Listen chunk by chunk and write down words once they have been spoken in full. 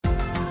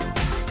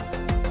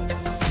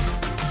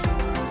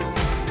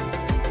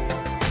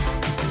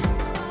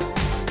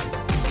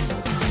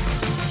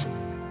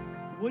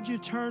would you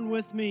turn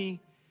with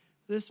me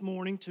this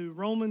morning to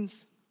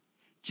Romans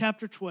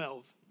chapter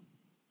 12.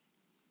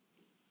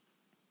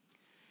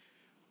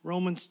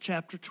 Romans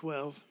chapter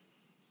 12.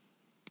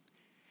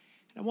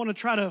 I want to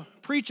try to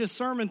preach a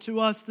sermon to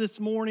us this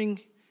morning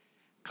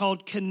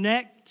called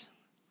Connect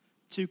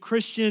to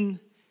Christian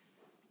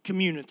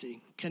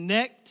Community.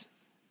 Connect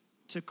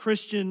to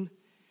Christian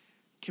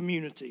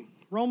Community.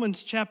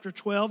 Romans chapter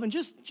 12, and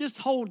just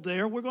hold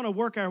there. We're going to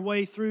work our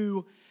way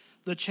through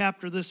the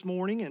chapter this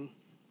morning and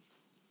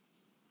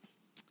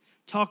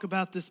talk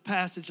about this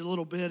passage a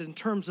little bit in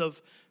terms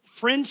of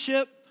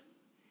friendship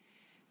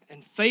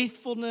and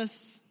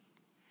faithfulness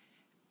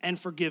and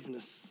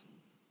forgiveness.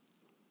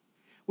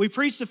 We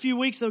preached a few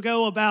weeks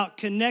ago about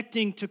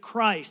connecting to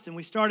Christ, and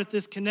we started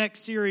this Connect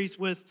series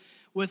with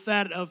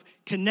that of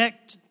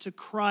connect to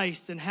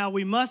Christ and how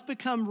we must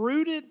become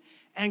rooted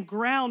and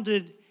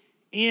grounded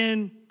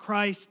in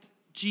Christ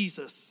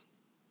Jesus.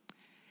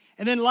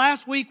 And then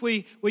last week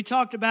we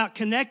talked about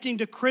connecting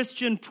to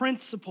Christian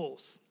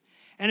principles.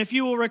 And if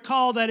you will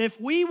recall that if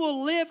we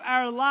will live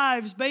our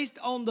lives based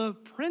on the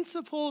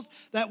principles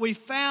that we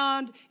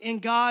found in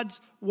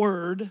God's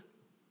Word,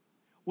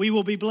 we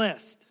will be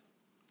blessed.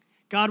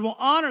 God will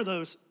honor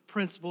those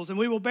principles and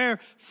we will bear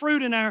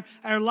fruit in our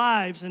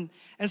lives. And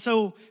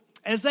so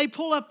as they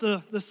pull up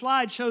the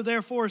slideshow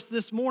there for us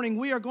this morning,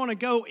 we are going to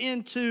go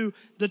into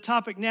the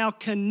topic now,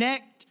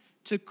 connect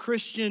to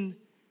Christian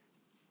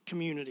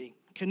community.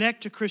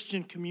 Connect to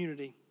Christian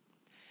community.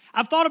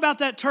 I've thought about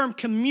that term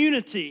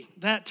community,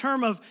 that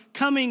term of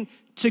coming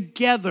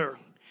together.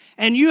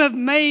 And you have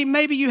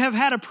maybe you have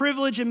had a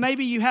privilege, and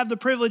maybe you have the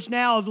privilege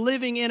now of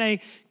living in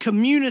a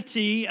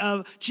community,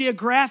 a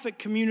geographic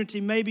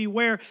community maybe,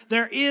 where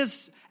there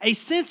is a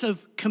sense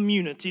of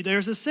community.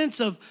 There's a sense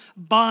of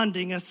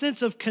bonding, a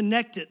sense of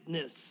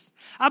connectedness.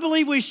 I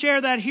believe we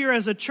share that here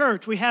as a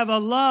church. We have a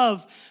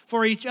love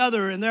for each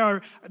other, and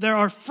there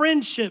are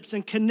friendships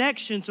and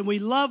connections, and we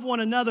love one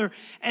another,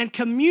 and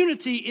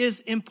community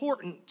is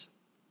important.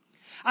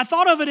 I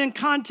thought of it in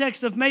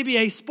context of maybe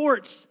a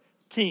sports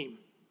team.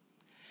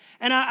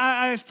 And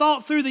I've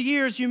thought through the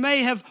years, you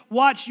may have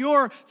watched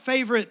your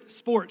favorite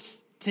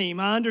sports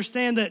team. I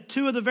understand that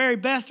two of the very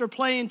best are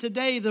playing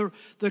today,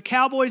 the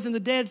Cowboys and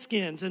the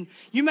Deadskins. And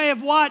you may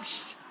have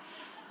watched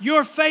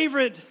your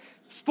favorite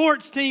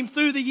sports team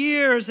through the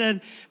years,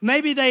 and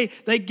maybe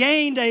they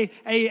gained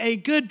a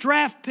good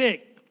draft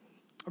pick,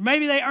 or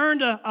maybe they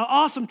earned an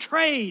awesome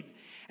trade,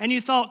 and you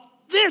thought,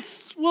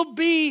 this will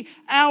be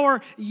our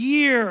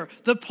year.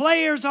 The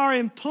players are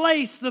in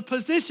place, the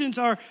positions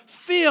are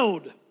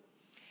filled,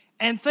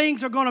 and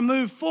things are going to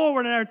move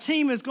forward, and our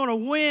team is going to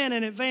win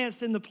and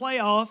advance in the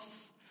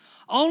playoffs,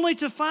 only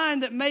to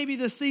find that maybe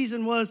the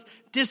season was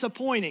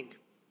disappointing.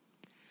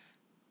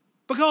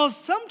 Because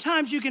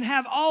sometimes you can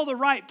have all the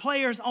right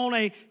players on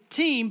a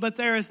team, but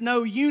there is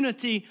no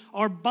unity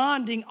or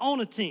bonding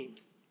on a team.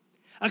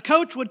 A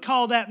coach would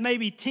call that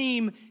maybe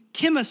team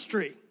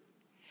chemistry.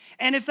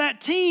 And if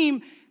that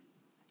team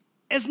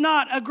is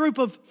not a group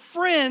of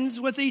friends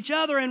with each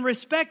other and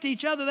respect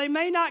each other, they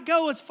may not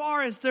go as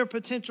far as their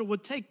potential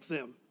would take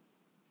them.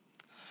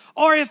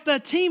 Or if the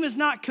team is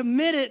not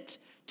committed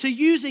to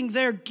using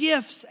their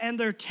gifts and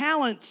their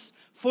talents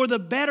for the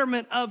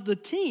betterment of the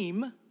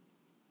team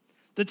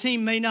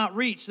may not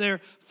reach their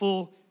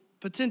full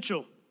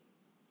potential.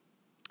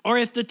 Or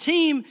if the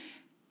team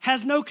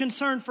has no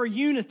concern for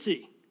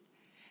unity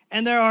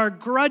and there are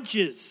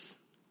grudges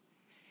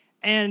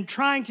and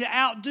trying to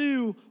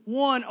outdo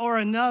one or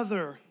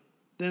another,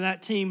 then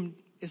that team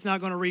is not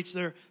going to reach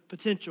their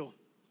potential.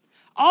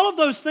 All of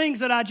those things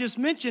that I just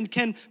mentioned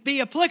can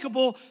be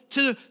applicable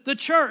to the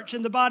church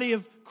and the body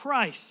of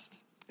Christ.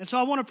 And so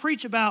I want to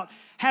preach about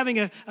having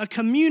a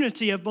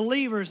community of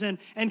believers and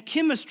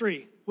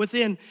chemistry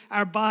within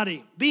our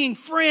body, being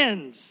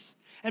friends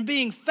and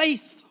being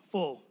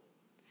faithful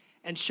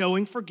and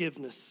showing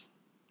forgiveness.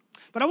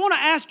 But I want to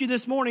ask you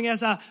this morning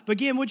as I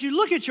begin, would you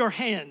look at your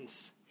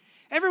hands?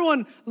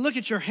 Everyone look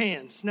at your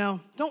hands. Now,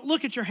 don't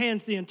look at your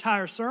hands the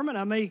entire sermon.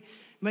 I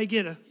may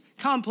get a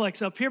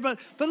complex up here, but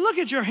look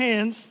at your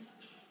hands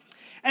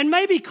and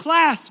maybe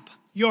clasp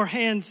your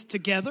hands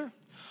together.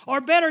 Or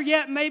better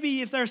yet,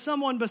 maybe if there's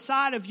someone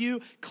beside of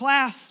you,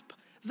 clasp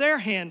their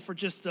hand for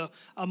just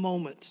a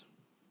moment.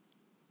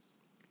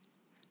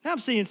 Now I'm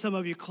seeing some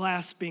of you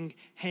clasping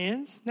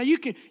hands. Now you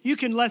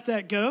can let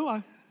that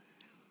go.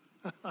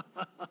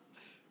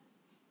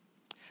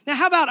 Now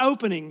how about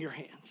opening your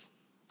hands?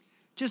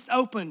 Just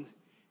open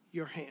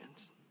your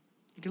hands.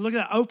 You can look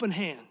at that, open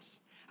hands.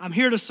 I'm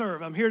here to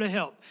serve. I'm here to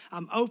help.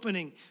 I'm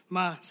opening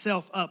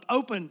myself up.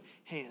 Open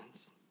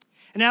hands.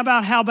 And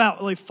how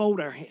about we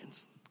fold our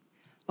hands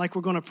like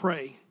we're going to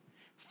pray?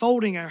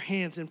 Folding our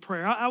hands in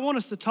prayer. I want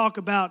us to talk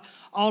about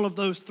all of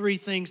those three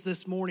things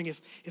this morning.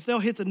 If they'll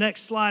hit the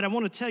next slide, I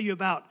want to tell you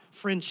about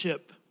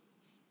friendship.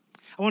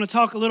 I want to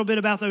talk a little bit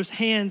about those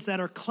hands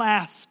that are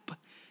clasped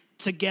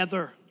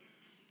together.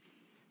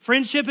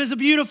 Friendship is a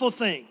beautiful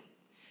thing.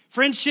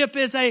 Friendship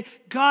is a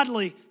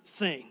godly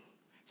thing.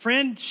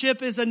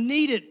 Friendship is a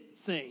needed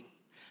thing.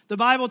 The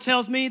Bible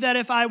tells me that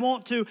if I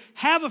want to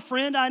have a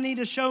friend, I need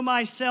to show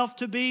myself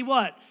to be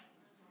what?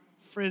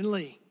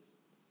 Friendly.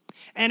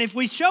 And if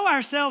we show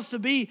ourselves to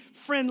be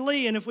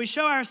friendly, and if we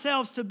show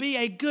ourselves to be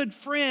a good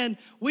friend,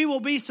 we will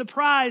be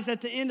surprised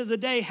at the end of the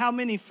day how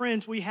many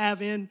friends we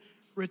have in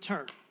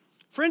return.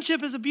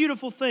 Friendship is a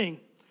beautiful thing.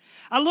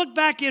 I look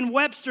back in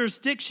Webster's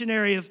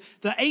dictionary of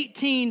the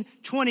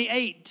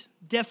 1828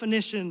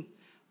 definition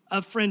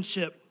of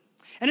friendship.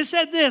 And it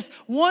said this: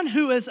 one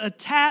who is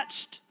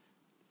attached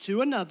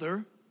to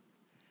another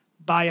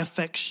by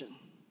affection.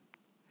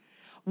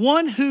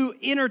 One who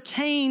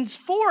entertains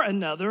for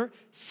another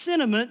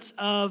sentiments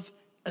of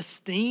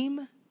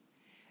esteem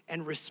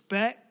and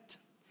respect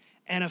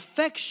and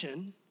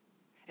affection.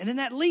 And then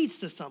that leads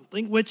to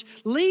something, which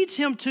leads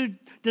him to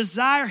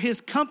desire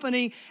his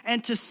company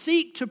and to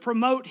seek to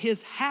promote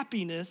his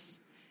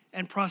happiness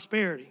and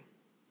prosperity.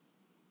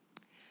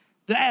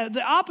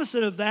 The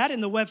opposite of that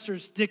in the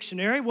Webster's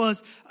dictionary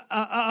was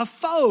a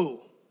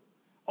foe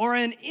or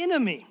an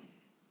enemy.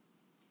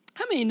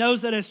 How many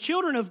knows that as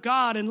children of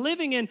God and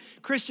living in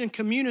Christian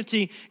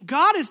community,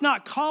 God is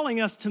not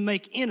calling us to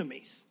make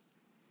enemies.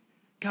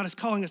 God is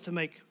calling us to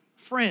make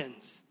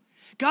friends.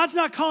 God's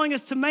not calling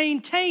us to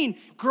maintain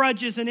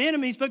grudges and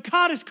enemies, but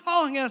God is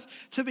calling us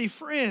to be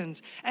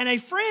friends. And a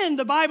friend,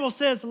 the Bible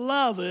says,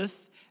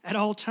 loveth at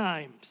all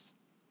times.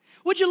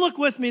 Would you look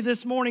with me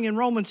this morning in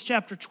Romans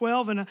chapter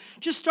 12, and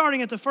just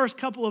starting at the first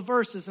couple of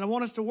verses, and I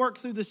want us to work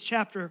through this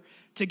chapter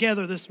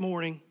together this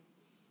morning.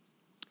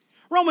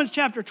 Romans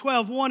chapter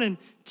 12, 1 and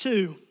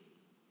 2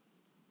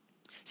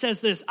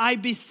 says this: I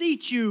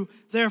beseech you,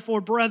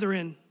 therefore,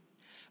 brethren,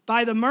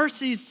 by the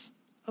mercies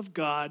of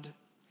God,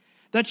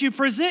 that you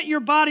present your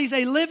bodies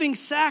a living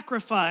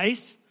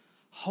sacrifice,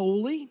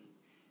 holy,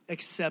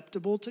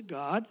 acceptable to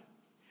God,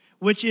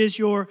 which is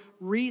your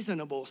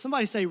reasonable,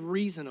 somebody say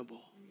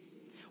reasonable,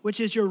 which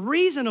is your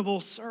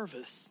reasonable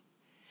service.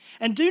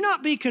 And do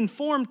not be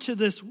conformed to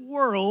this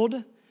world,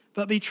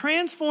 but be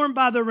transformed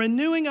by the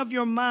renewing of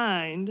your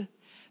mind,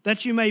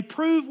 that you may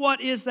prove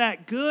what is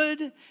that good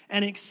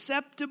and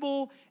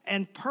acceptable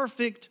and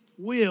perfect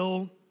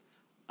will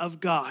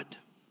of God.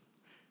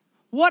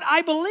 What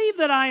I believe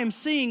that I am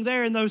seeing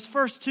there in those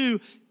first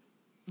two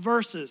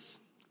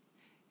verses,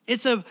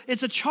 it's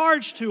a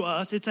charge to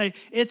us. It's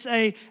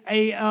a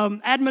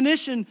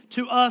admonition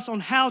to us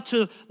on how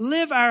to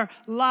live our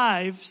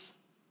lives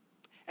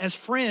as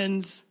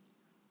friends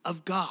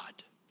of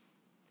God.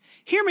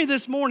 Hear me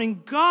this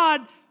morning.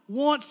 God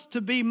wants to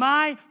be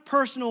my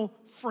personal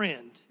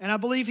friend. And I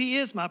believe He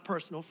is my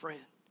personal friend.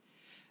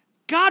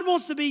 God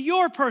wants to be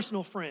your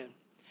personal friend.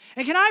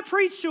 And can I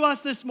preach to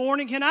us this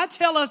morning? Can I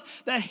tell us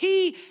that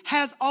He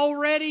has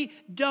already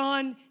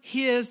done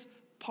His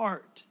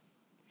part?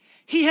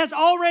 He has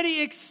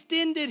already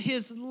extended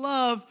His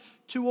love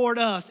toward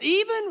us.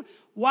 Even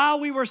while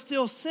we were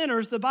still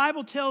sinners, the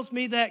Bible tells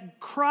me that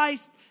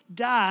Christ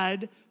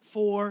died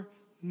for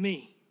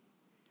me.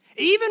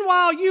 Even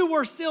while you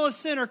were still a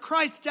sinner,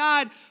 Christ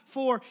died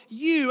for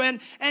you. And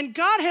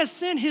God has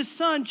sent His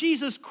Son,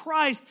 Jesus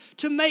Christ,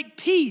 to make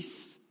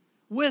peace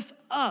with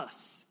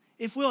us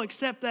if we'll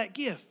accept that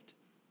gift.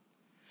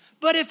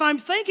 But if I'm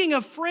thinking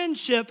of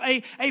friendship,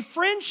 a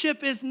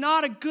friendship is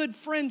not a good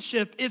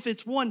friendship if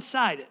it's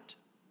one-sided.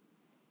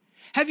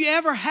 Have you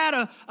ever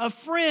had a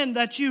friend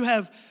that you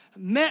have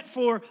met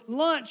for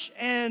lunch,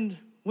 and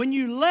when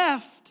you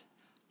left,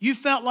 you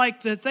felt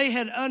like that they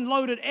had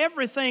unloaded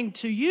everything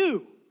to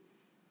you?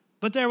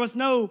 But there was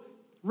no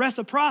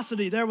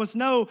reciprocity. There was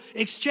no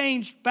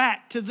exchange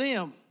back to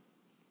them.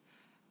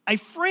 A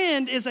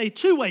friend is a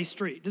two-way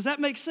street. Does that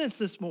make sense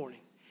this morning?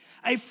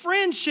 A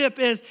friendship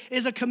is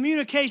a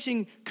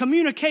communication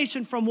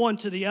from one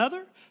to the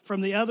other, from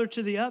the other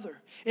to the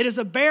other. It is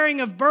a bearing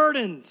of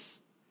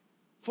burdens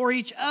for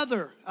each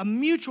other, a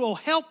mutual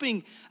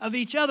helping of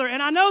each other.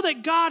 And I know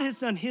that God has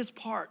done His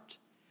part.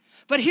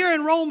 But here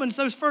in Romans,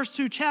 those first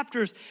two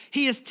chapters,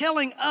 He is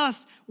telling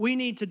us we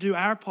need to do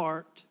our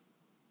part.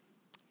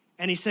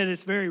 And He said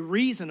it's very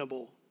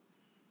reasonable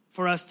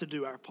for us to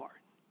do our part.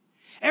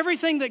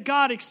 Everything that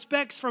God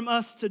expects from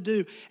us to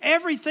do,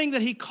 everything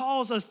that He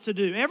calls us to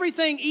do,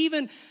 everything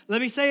even,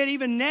 let me say it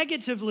even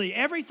negatively,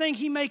 everything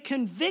He may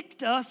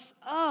convict us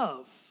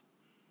of,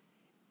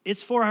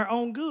 it's for our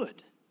own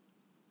good.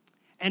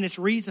 And it's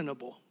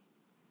reasonable.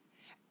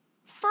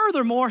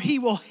 Furthermore, He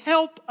will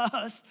help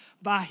us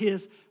by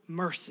His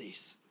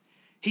mercies.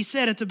 He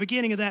said at the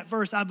beginning of that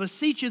verse, I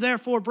beseech you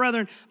therefore,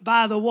 brethren,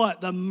 by the what?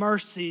 The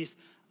mercies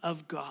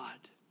of God.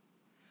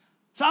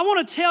 So I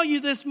want to tell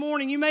you this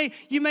morning, you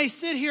may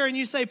sit here and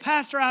you say,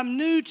 Pastor, I'm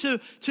new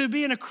to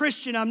being a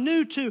Christian. I'm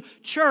new to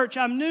church.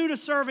 I'm new to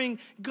serving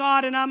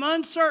God, and I'm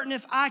uncertain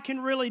if I can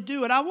really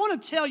do it. I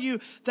want to tell you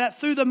that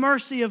through the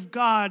mercy of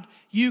God,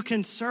 you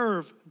can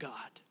serve God.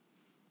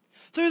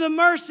 Through the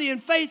mercy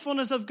and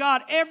faithfulness of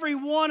God, every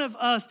one of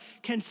us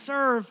can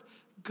serve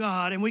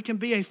God, and we can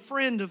be a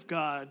friend of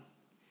God.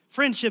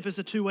 Friendship is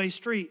a two-way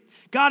street.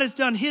 God has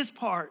done His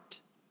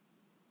part,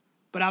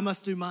 but I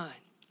must do mine.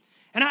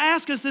 And I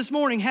ask us this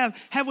morning,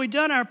 have we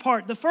done our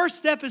part? The first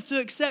step is to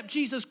accept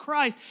Jesus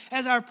Christ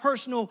as our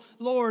personal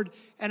Lord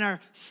and our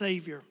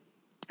Savior.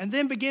 And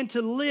then begin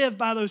to live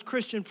by those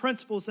Christian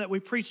principles that we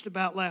preached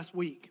about last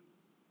week.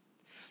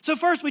 So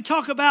first we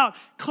talk about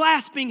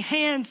clasping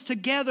hands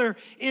together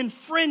in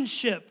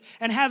friendship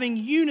and having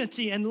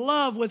unity and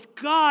love with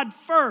God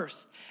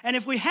first. And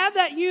if we have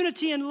that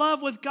unity and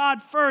love with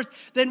God first,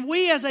 then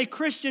we as a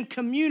Christian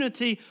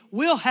community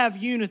will have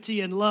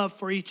unity and love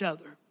for each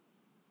other.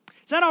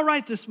 Is that all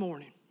right this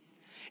morning?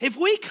 If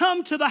we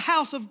come to the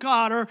house of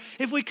God, or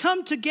if we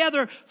come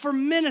together for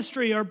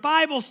ministry or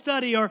Bible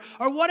study or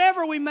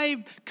whatever we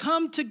may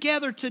come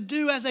together to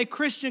do as a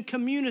Christian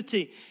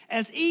community,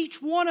 as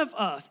each one of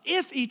us,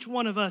 if each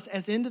one of us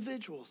as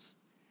individuals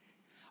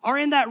are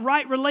in that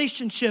right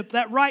relationship,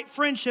 that right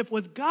friendship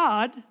with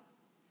God,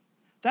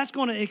 that's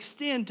going to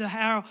extend to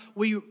how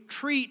we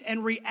treat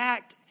and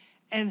react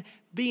and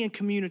be in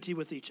community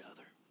with each other.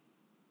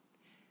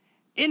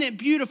 Isn't it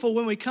beautiful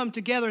when we come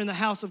together in the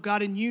house of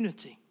God in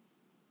unity?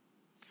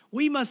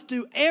 We must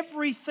do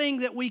everything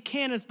that we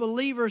can as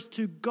believers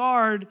to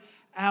guard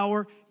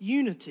our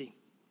unity.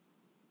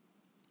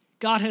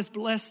 God has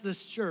blessed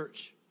this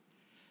church.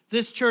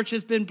 This church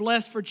has been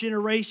blessed for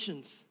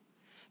generations.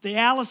 The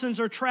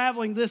Allisons are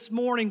traveling this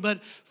morning,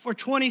 but for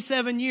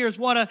 27 years,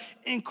 what an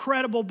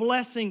incredible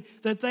blessing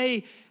that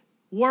they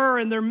were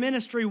and their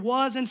ministry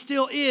was and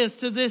still is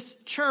to this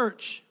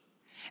church.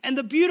 And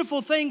the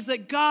beautiful things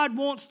that God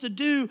wants to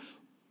do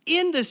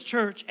in this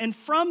church and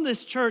from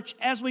this church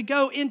as we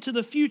go into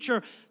the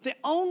future, the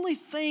only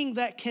thing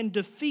that can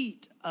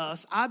defeat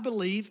us, I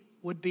believe,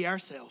 would be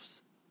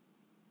ourselves.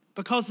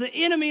 Because the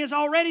enemy is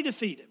already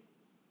defeated.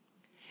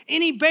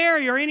 Any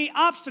barrier, any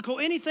obstacle,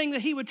 anything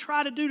that he would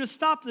try to do to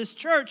stop this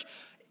church,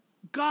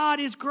 God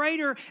is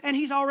greater and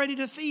he's already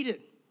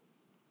defeated.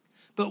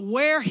 But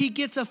where he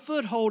gets a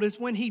foothold is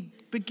when he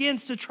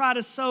begins to try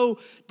to sow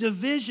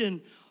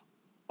division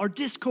or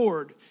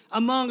discord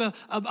among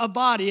a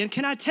body. And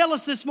can I tell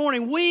us this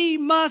morning, we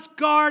must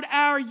guard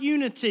our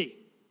unity.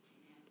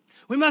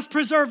 We must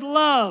preserve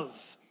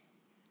love.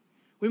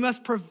 We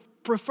must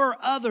prefer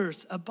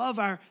others above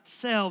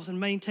ourselves and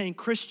maintain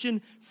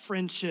Christian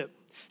friendship.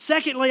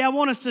 Secondly, I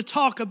want us to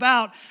talk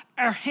about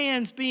our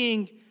hands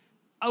being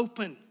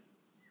open.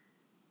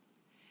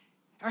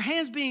 Our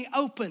hands being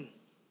open.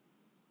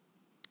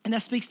 And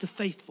that speaks to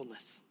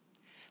faithfulness.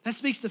 That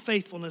speaks to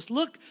faithfulness.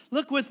 Look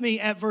with me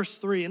at verse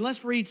 3, and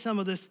let's read some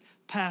of this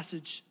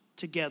passage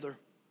together.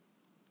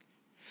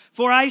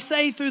 For I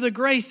say through the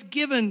grace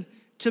given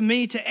to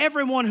me to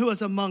everyone who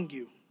is among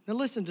you. Now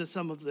listen to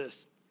some of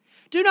this.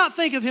 Do not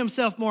think of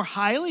himself more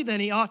highly than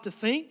he ought to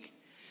think,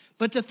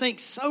 but to think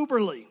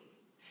soberly,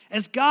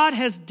 as God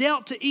has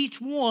dealt to each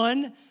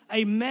one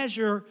a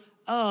measure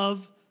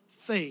of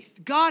faith.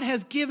 God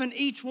has given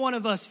each one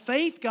of us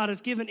faith. God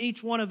has given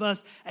each one of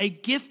us a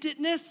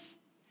giftedness.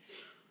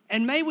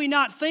 And may we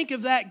not think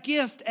of that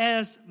gift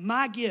as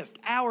my gift,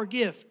 our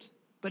gift,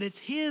 but it's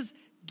his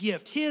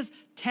gift, his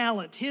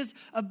talent, his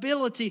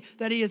ability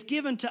that he has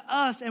given to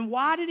us. And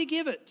why did he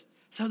give it?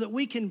 So that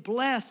we can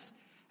bless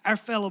our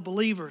fellow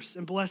believers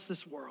and bless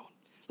this world.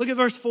 Look at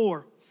verse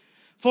 4.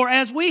 For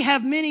as we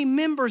have many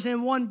members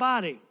in one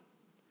body,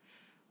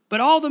 but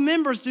all the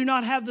members do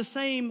not have the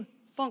same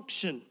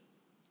function.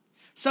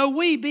 So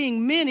we,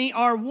 being many,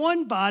 are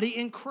one body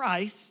in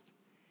Christ,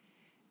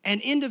 and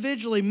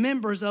individually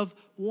members of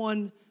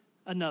one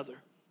another.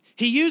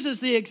 He uses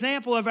the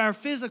example of our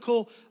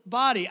physical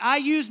body. I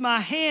use my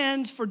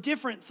hands for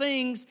different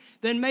things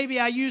than maybe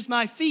I use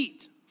my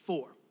feet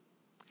for.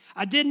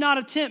 I did not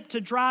attempt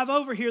to drive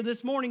over here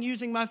this morning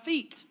using my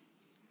feet.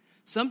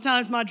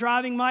 Sometimes my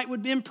driving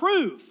would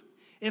improve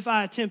if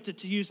I attempted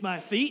to use my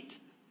feet,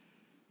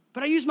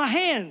 but I use my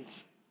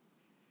hands.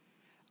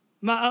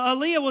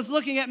 Aaliyah was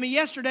looking at me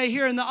yesterday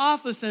here in the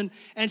office, and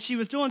she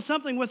was doing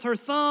something with her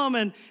thumb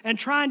and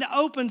trying to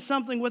open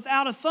something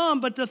without a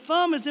thumb, but the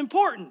thumb is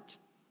important.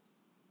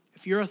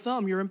 If you're a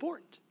thumb, you're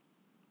important.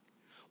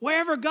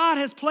 Wherever God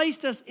has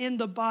placed us in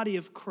the body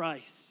of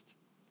Christ,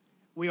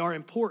 we are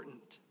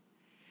important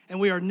and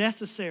we are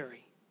necessary.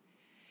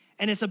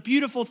 And it's a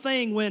beautiful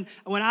thing when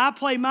I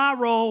play my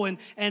role and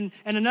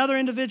another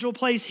individual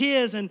plays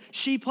his and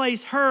she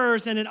plays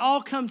hers, and it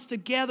all comes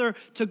together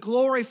to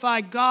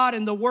glorify God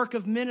and the work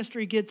of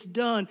ministry gets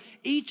done.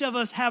 Each of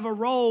us have a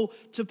role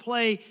to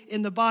play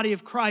in the body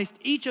of Christ.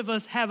 Each of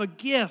us have a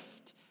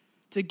gift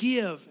to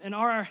give, and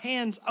are our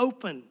hands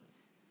open,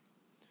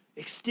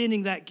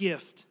 extending that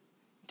gift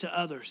to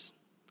others.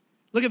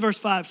 Look at verse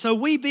 5. So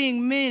we,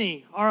 being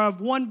many, are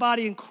of one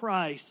body in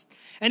Christ,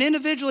 and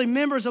individually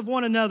members of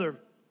one another,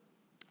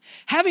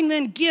 having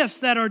then gifts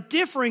that are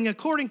differing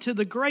according to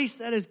the grace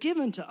that is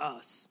given to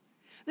us.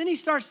 Then he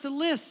starts to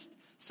list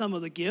some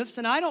of the gifts,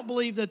 and I don't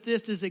believe that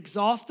this is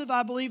exhaustive.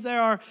 I believe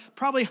there are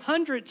probably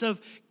hundreds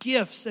of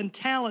gifts and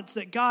talents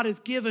that God has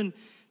given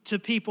to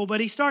people,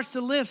 but he starts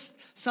to list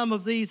some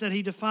of these that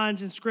he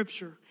defines in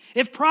Scripture.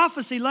 If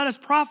prophecy, let us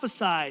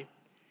prophesy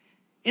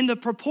in the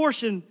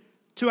proportion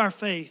to our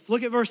faith.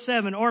 Look at verse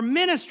 7. Or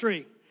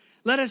ministry,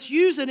 Let us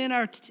use it in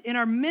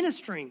our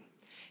ministering.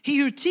 He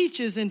who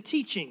teaches in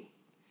teaching.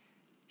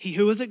 He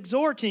who is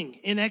exhorting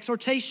in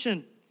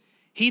exhortation.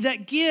 He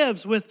that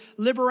gives with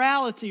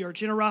liberality or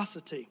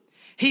generosity.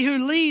 He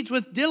who leads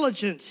with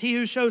diligence. He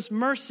who shows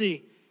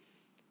mercy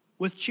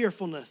with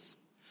cheerfulness.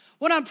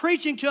 What I'm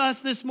preaching to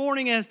us this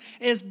morning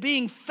is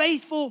being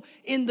faithful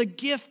in the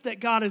gift that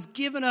God has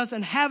given us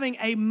and having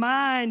a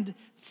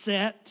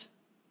mindset,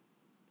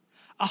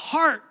 a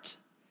heart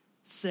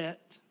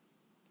set,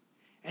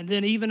 and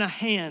then even a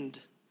hand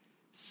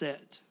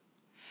set.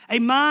 A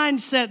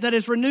mindset that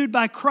is renewed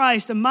by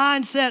Christ, a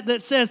mindset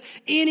that says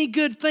any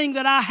good thing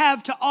that I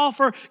have to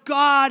offer,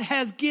 God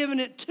has given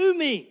it to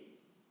me.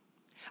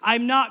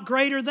 I'm not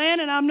greater than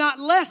and I'm not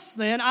less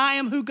than. I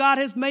am who God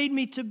has made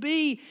me to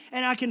be,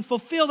 and I can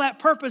fulfill that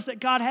purpose that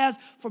God has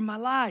for my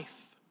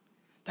life.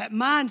 That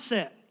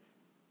mindset.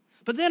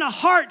 But then a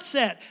heart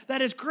set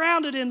that is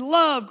grounded in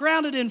love,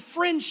 grounded in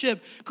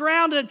friendship,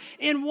 grounded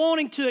in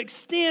wanting to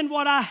extend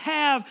what I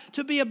have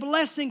to be a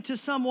blessing to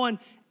someone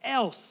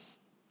else.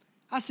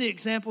 I see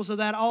examples of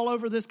that all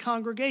over this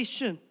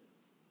congregation.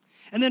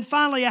 And then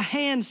finally, a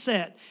hand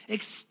set,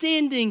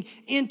 extending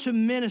into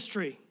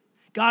ministry.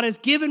 God has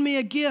given me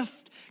a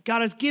gift.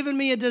 God has given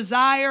me a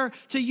desire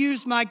to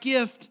use my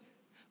gift.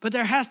 But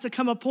there has to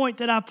come a point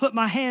that I put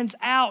my hands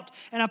out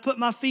and I put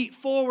my feet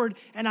forward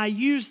and I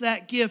use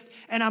that gift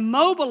and I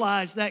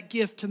mobilize that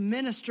gift to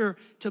minister,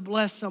 to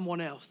bless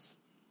someone else.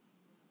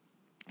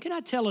 Can I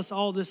tell us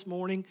all this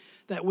morning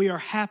that we are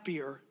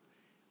happier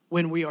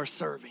when we are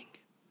serving?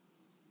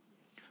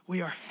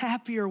 We are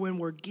happier when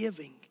we're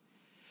giving.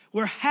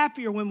 We're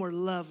happier when we're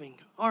loving,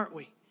 aren't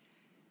we?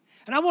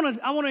 And I want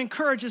to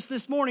encourage us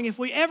this morning, if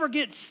we ever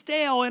get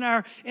stale in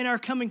our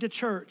coming to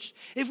church,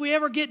 if we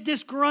ever get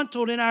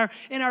disgruntled in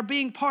our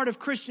being part of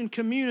Christian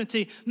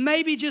community,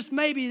 maybe, just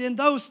maybe, in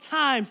those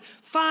times,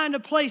 find a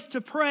place to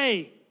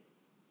pray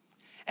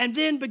and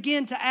then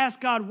begin to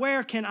ask God,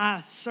 where can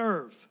I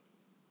serve?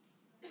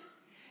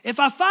 If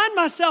I find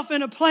myself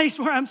in a place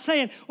where I'm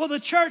saying, well,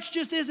 the church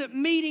just isn't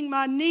meeting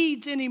my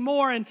needs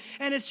anymore and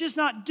it's just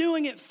not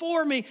doing it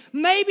for me,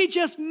 maybe,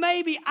 just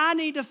maybe, I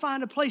need to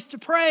find a place to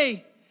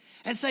pray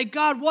and say,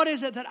 God, what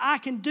is it that I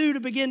can do to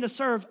begin to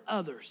serve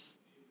others?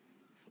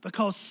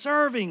 Because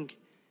serving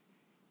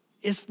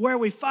is where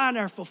we find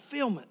our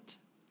fulfillment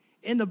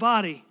in the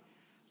body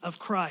of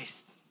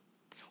Christ.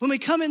 When we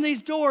come in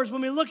these doors,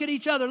 when we look at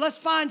each other, let's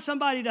find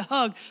somebody to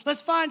hug.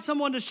 Let's find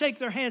someone to shake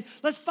their hands.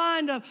 Let's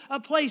find a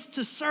place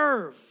to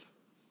serve.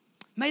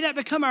 May that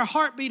become our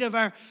heartbeat of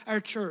our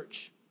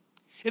church.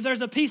 If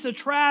there's a piece of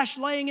trash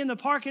laying in the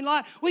parking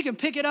lot, we can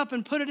pick it up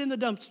and put it in the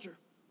dumpster.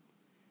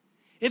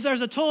 If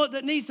there's a toilet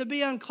that needs to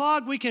be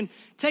unclogged, we can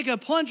take a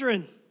plunger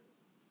and,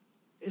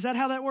 is that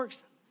how that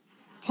works?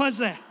 Plunge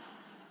that.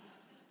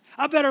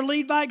 I better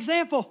lead by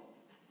example.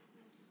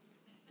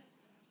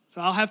 So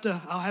I'll have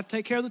to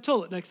take care of the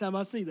toilet next time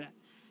I see that.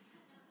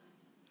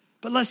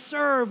 But let's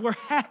serve. We're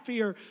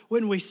happier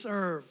when we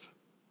serve.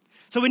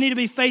 So we need to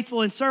be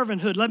faithful in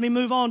servanthood. Let me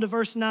move on to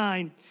verse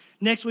 9.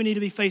 Next, we need to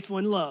be faithful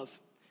in love.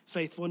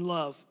 Faithful in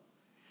love.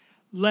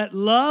 Let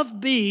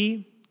love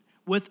be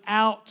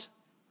without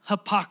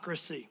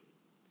hypocrisy.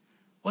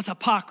 What's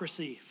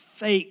hypocrisy?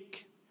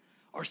 Fake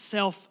or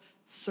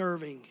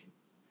self-serving.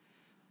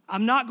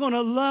 I'm not going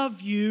to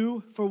love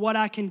you for what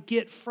I can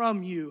get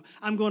from you.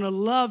 I'm going to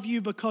love you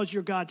because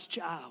you're God's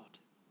child.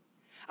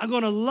 I'm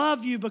going to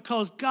love you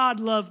because God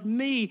loved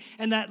me,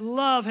 and that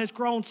love has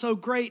grown so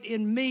great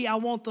in me. I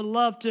want the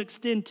love to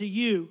extend to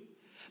you.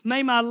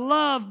 May my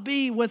love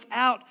be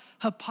without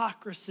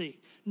hypocrisy,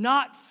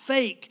 not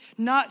fake,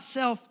 not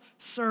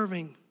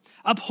self-serving.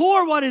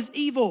 Abhor what is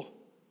evil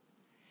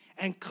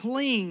and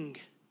cling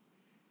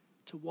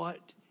to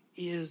what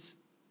is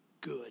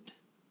good.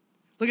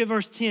 Look at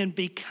verse 10.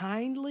 Be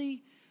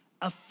kindly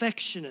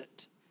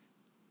affectionate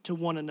to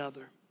one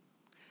another.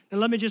 Now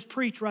let me just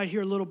preach right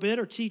here a little bit,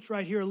 or teach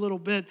right here a little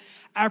bit.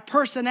 Our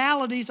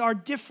personalities are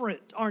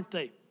different, aren't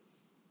they?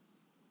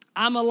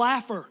 I'm a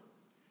laugher.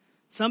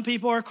 Some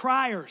people are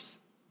criers.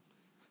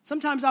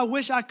 Sometimes I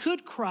wish I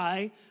could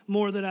cry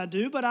more than I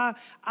do, but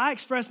I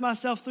express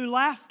myself through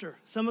laughter.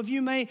 Some of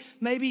you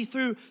maybe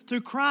through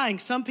crying.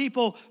 Some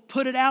people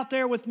put it out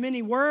there with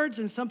many words,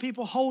 and some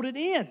people hold it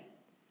in.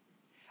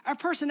 Our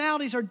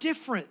personalities are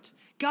different.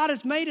 God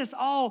has made us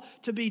all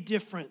to be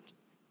different.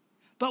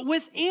 But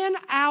within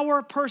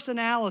our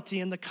personality,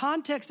 in the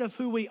context of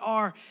who we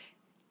are,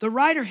 the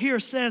writer here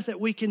says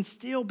that we can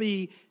still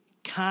be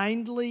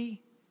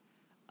kindly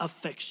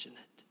affectionate.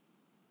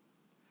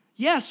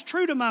 Yes,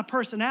 true to my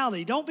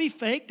personality. Don't be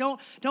fake.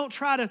 Don't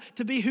try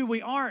to be who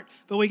we aren't,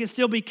 but we can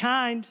still be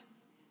kind.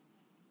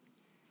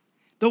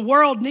 The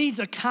world needs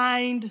a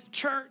kind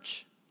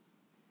church.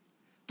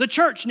 The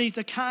church needs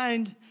a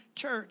kind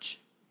church.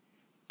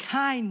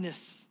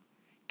 Kindness,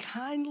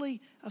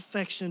 kindly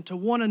affection to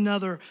one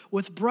another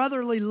with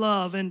brotherly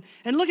love. And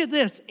look at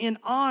this, in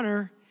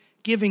honor,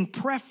 giving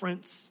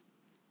preference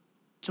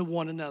to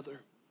one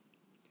another.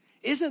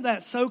 Isn't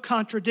that so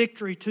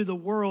contradictory to the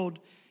world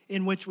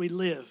in which we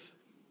live?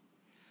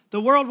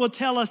 The world will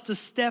tell us to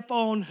step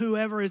on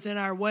whoever is in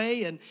our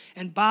way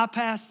and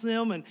bypass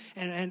them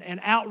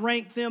and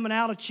outrank them and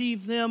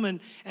outachieve them.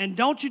 And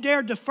don't you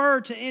dare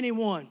defer to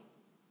anyone.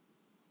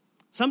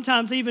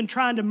 Sometimes even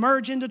trying to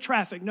merge into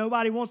traffic.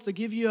 Nobody wants to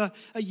give you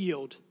a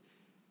yield.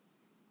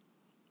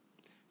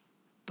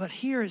 But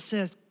here it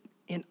says,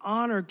 in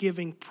honor,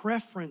 giving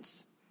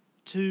preference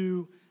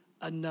to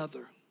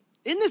another.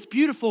 Isn't this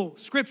beautiful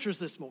scriptures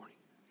this morning?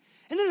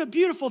 Isn't it a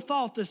beautiful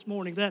thought this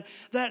morning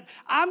that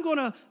I'm going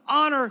to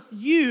honor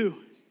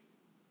you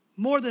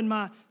more than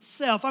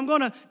myself? I'm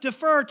going to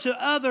defer to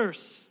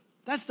others.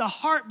 That's the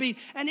heartbeat.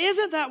 And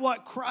isn't that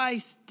what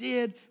Christ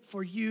did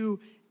for you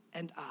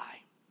and I?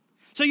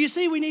 So you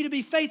see, we need to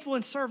be faithful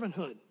in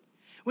servanthood.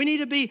 We need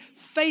to be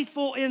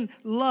faithful in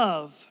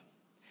love.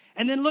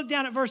 And then look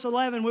down at verse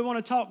 11. We want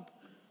to talk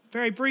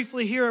very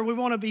briefly here. We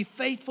want to be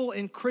faithful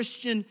in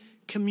Christian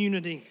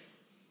community.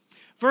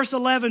 Verse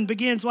 11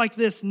 begins like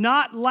this: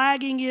 not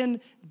lagging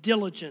in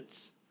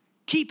diligence.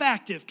 Keep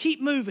active,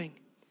 keep moving.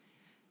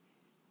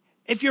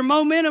 If your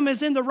momentum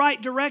is in the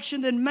right direction,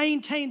 then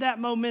maintain that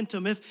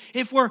momentum.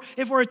 If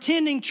we're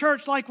attending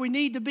church like we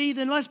need to be,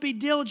 then let's be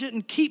diligent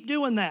and keep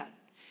doing that.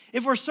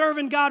 If we're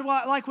serving God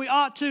like we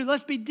ought to,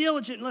 let's be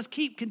diligent and let's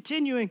keep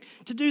continuing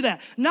to do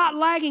that. Not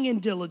lagging in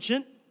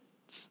diligence,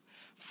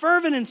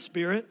 fervent in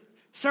spirit,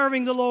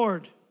 serving the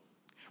Lord,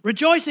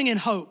 rejoicing in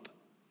hope,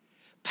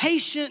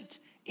 patient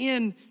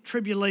in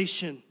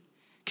tribulation,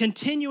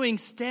 continuing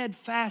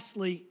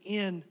steadfastly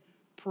in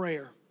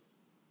prayer.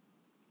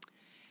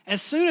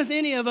 As soon as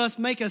any of us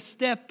make a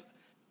step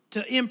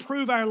to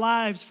improve our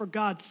lives for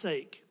God's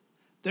sake,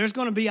 there's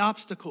going to be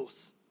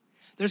obstacles.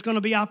 There's going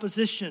to be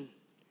opposition.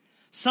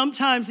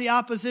 Sometimes the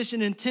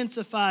opposition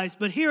intensifies,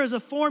 but here is a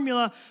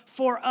formula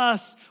for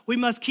us. We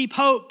must keep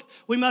hope.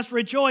 We must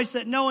rejoice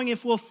that knowing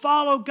if we'll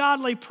follow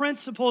godly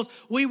principles,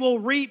 we will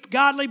reap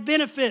godly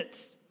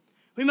benefits.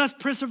 We must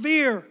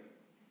persevere.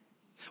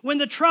 When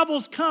the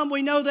troubles come,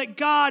 we know that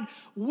God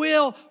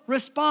will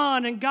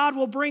respond and God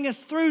will bring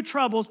us through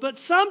troubles. But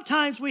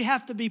sometimes we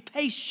have to be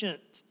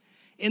patient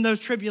in those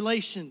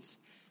tribulations.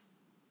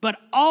 But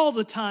all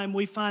the time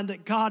we find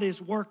that God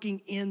is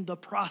working in the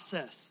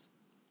process.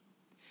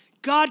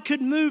 God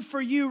could move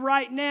for you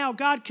right now.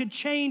 God could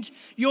change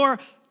your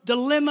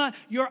dilemma,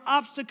 your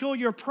obstacle,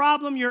 your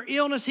problem, your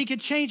illness. He could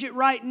change it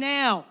right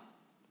now.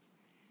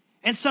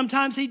 And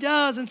sometimes he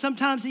does, and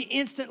sometimes he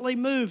instantly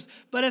moves.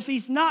 But if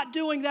he's not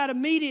doing that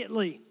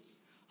immediately,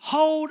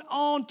 hold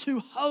on to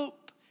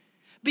hope.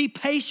 Be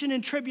patient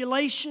in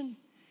tribulation.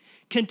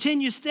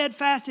 Continue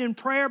steadfast in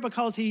prayer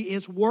because he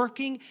is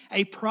working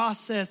a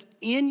process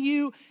in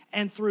you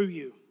and through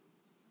you.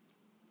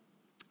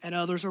 And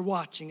others are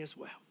watching as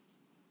well.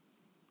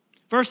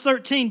 Verse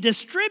 13,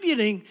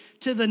 distributing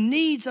to the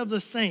needs of the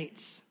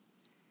saints,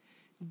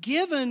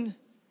 given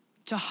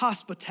to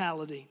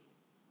hospitality.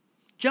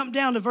 Jump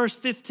down to verse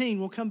 15.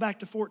 We'll come back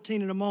to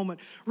 14 in a moment.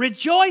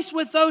 Rejoice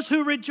with those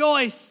who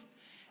rejoice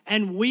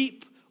and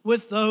weep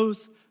with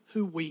those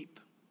who weep.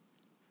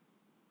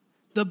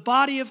 The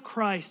body of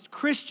Christ,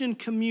 Christian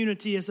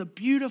community, is a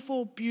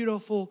beautiful,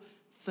 beautiful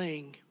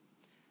thing.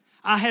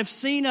 I have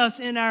seen us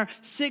in our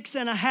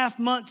 6.5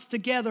 months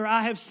together.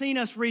 I have seen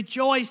us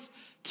rejoice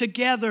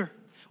together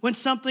when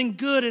something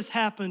good has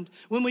happened,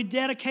 when we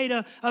dedicate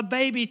a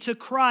baby to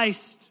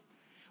Christ,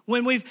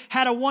 when we've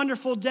had a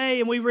wonderful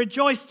day and we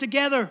rejoice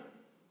together.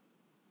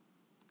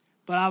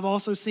 But I've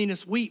also seen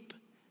us weep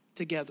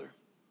together.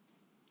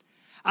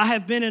 I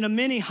have been in a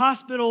mini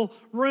hospital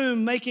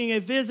room making a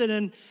visit,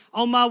 and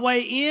on my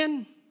way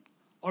in,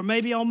 or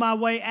maybe on my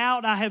way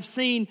out, I have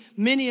seen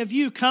many of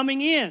you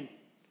coming in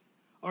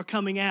or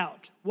coming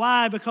out.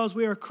 Why? Because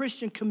we are a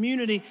Christian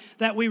community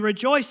that we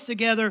rejoice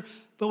together,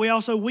 but we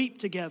also weep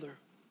together.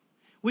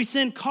 We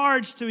send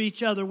cards to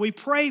each other. We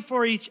pray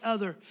for each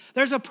other.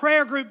 There's a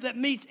prayer group that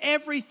meets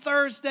every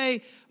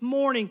Thursday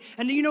morning.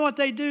 And do you know what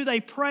they do?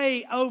 They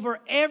pray over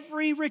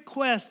every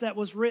request that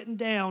was written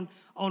down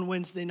on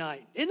Wednesday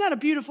night. Isn't that a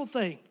beautiful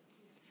thing?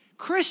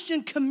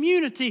 Christian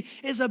community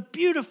is a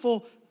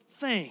beautiful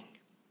thing.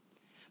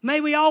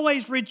 May we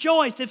always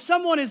rejoice. If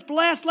someone is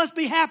blessed, let's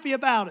be happy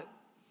about it.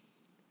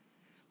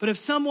 But if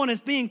someone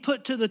is being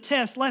put to the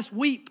test, let's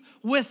weep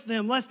with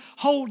them. Let's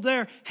hold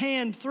their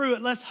hand through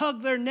it. Let's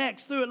hug their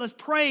necks through it. Let's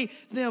pray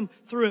them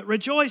through it.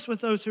 Rejoice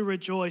with those who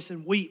rejoice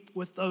and weep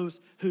with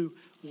those who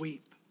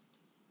weep.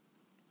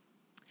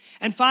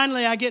 And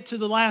finally, I get to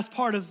the last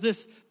part of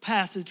this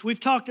passage. We've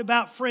talked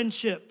about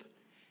friendship,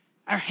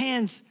 our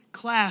hands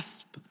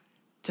clasped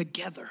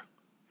together.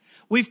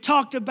 We've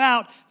talked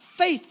about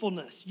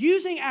faithfulness,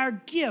 using our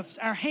gifts,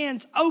 our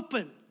hands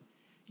open,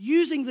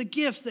 using the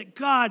gifts that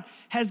God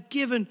has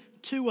given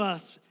to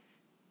us.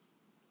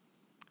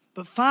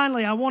 But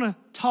finally, I want to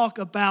talk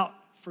about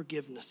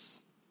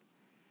forgiveness.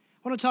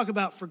 I want to talk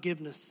about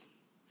forgiveness.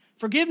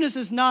 Forgiveness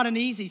is not an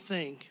easy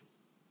thing.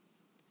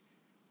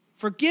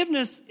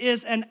 Forgiveness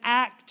is an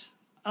act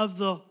of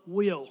the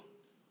will.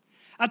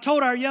 I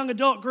told our young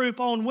adult group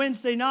on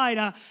Wednesday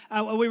night,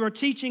 we were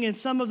teaching, and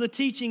some of the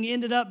teaching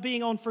ended up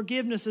being on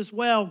forgiveness as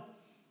well.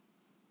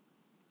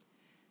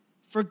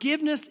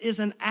 Forgiveness is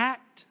an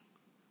act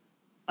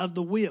of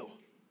the will,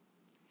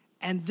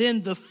 and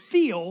then the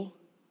feel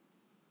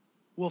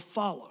will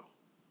follow.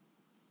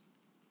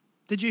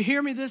 Did you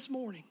hear me this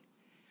morning?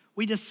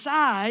 We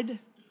decide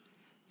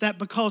that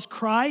because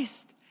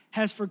Christ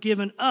has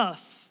forgiven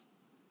us,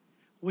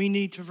 we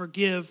need to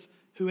forgive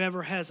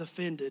whoever has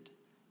offended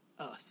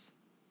us.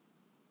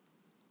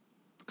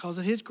 Because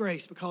of his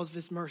grace, because of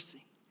his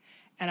mercy.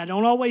 And I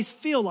don't always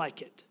feel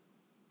like it.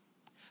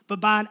 But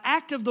by an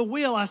act of the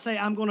will, I say,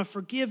 I'm going to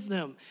forgive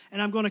them.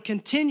 And I'm going to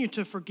continue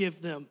to forgive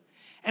them.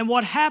 And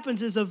what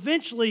happens is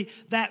eventually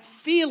that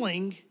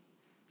feeling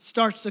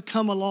starts to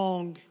come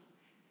along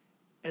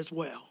as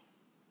well.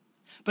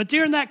 But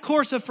during that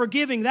course of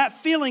forgiving, that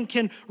feeling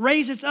can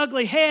raise its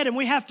ugly head, and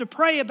we have to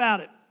pray about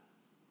it.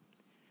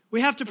 We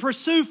have to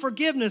pursue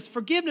forgiveness.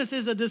 Forgiveness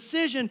is a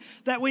decision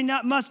that we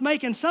must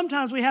make, and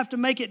sometimes we have to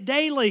make it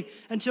daily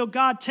until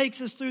God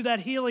takes us through that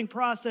healing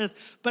process.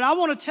 But I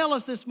want to tell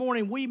us this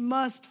morning, we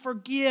must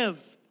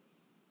forgive.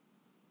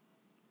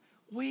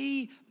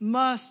 We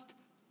must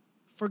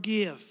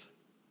forgive.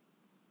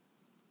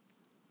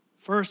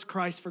 First,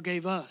 Christ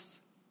forgave us.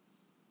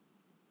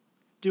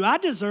 Do I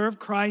deserve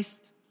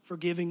Christ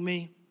forgiving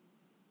me?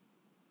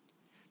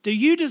 Do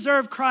you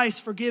deserve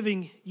Christ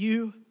forgiving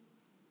you?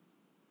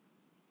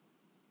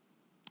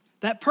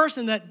 That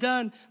person that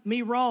done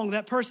me wrong,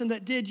 that person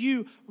that did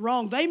you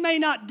wrong, they may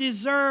not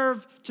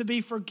deserve to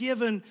be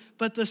forgiven,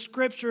 but the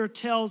scripture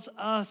tells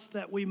us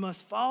that we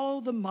must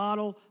follow the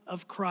model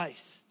of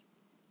Christ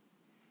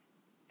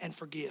and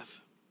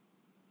forgive.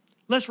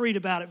 Let's read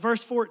about it.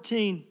 Verse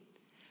 14,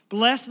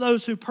 bless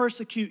those who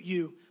persecute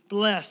you,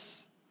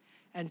 bless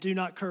and do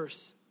not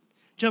curse.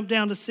 Jump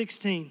down to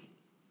 16.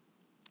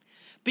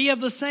 Be of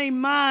the same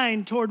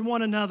mind toward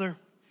one another.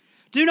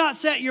 Do not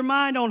set your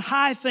mind on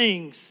high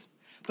things,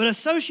 but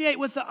associate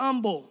with the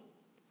humble.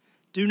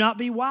 Do not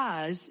be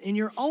wise in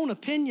your own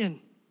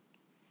opinion.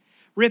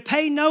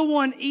 Repay no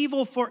one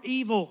evil for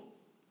evil.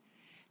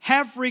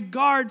 Have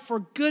regard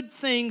for good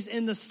things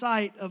in the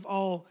sight of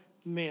all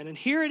men. And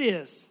here it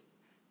is.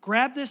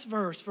 Grab this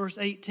verse, verse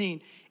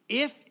 18.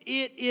 If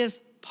it is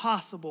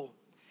possible,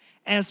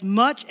 as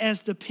much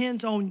as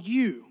depends on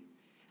you,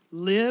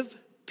 live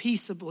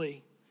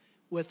peaceably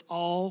with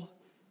all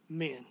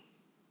men.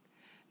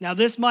 Now,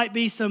 this might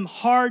be some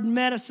hard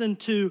medicine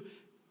to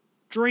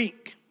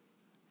drink.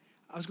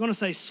 I was going to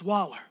say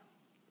swallow.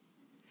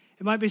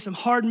 It might be some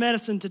hard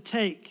medicine to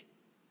take,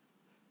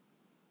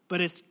 but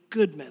it's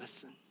good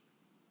medicine.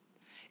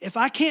 If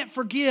I can't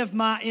forgive,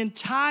 my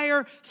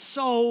entire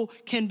soul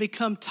can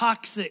become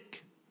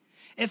toxic.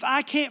 If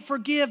I can't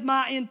forgive,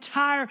 my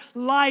entire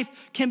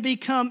life can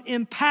become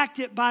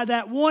impacted by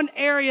that one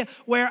area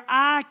where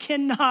I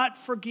cannot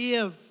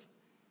forgive.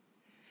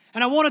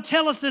 And I want to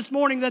tell us this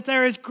morning that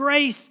there is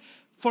grace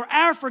for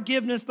our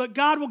forgiveness, but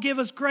God will give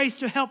us grace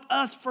to help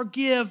us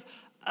forgive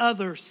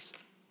others.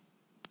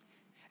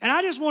 And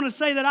I just want to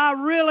say that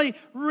I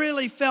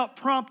really felt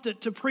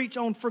prompted to preach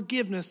on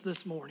forgiveness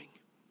this morning.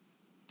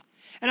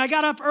 And I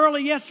got up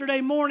early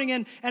yesterday morning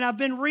and I've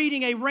been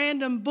reading a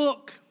random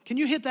book. Can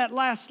you hit that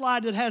last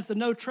slide that has the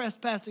no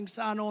trespassing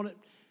sign on it?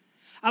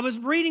 I was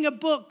reading a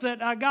book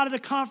that I got at a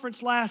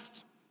conference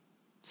last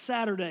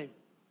Saturday.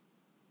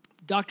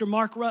 Dr.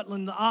 Mark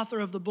Rutland, the author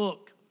of the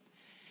book.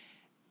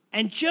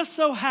 And just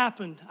so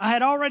happened, I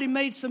had already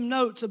made some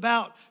notes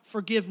about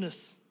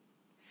forgiveness.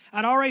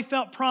 I'd already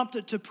felt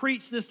prompted to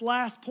preach this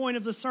last point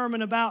of the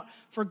sermon about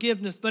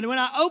forgiveness. But when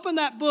I opened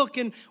that book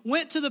and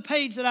went to the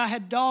page that I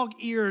had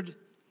dog-eared,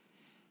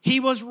 he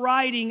was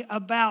writing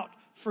about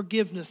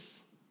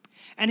forgiveness.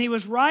 And he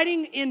was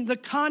writing in the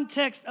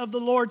context of the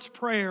Lord's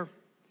Prayer.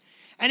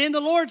 And in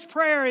the Lord's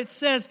Prayer it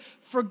says,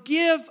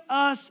 forgive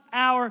us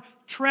our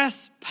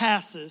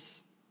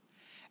trespasses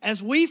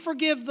as we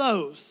forgive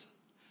those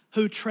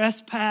who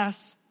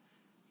trespass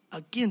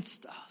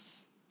against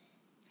us.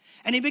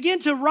 And he began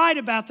to write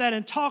about that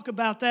and talk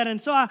about that. And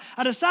so I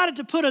decided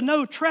to put a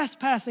no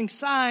trespassing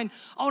sign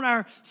on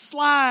our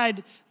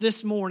slide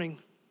this morning.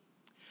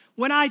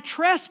 When I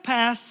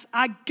trespass,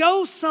 I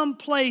go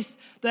someplace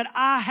that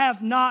I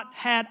have not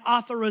had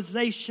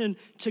authorization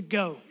to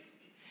go.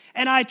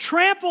 And I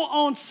trample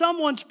on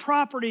someone's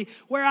property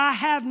where I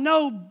have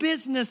no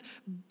business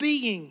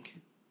being.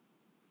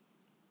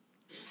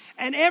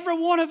 And every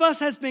one of us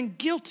has been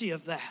guilty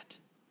of that.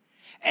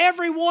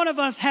 Every one of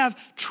us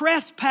have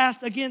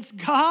trespassed against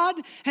God,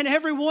 and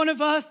every one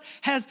of us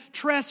has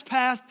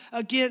trespassed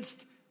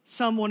against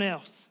someone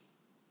else.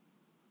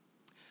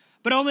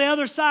 But on the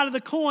other side of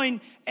the coin,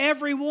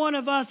 every one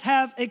of us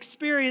have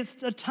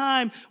experienced a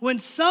time when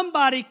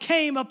somebody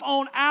came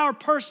upon our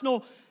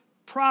personal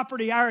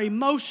property, our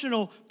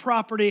emotional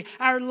property,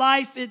 our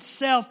life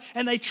itself,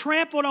 and they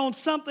trampled on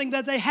something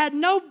that they had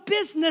no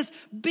business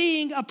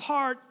being a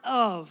part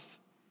of.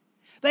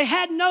 They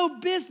had no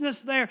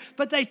business there,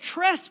 but they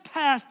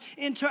trespassed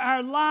into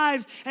our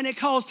lives, and it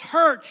caused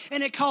hurt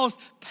and it caused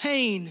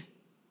pain.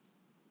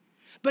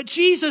 But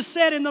Jesus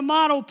said in the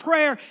model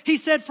prayer, he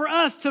said for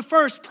us to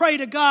first pray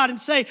to God and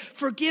say,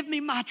 forgive me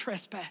my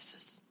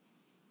trespasses.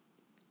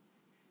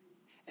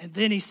 And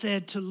then he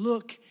said to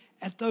look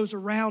at those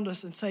around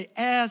us and say,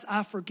 as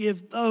I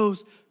forgive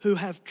those who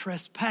have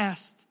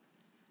trespassed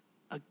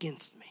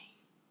against me.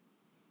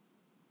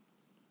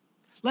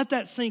 Let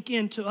that sink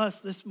into us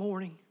this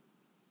morning.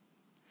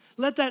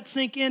 Let that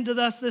sink into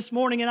us this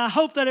morning. And I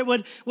hope that it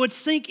would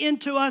sink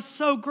into us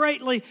so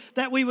greatly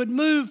that we would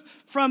move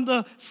from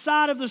the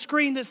side of the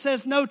screen that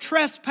says no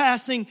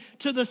trespassing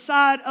to the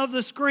side of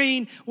the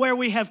screen where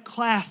we have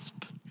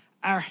clasped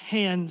our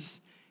hands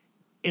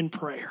in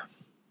prayer.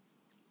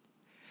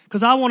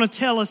 Because I want to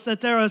tell us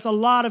that there is a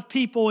lot of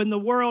people in the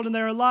world and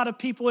there are a lot of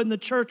people in the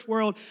church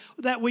world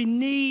that we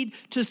need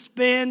to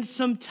spend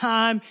some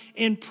time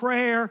in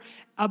prayer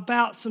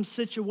about some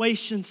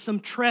situations,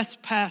 some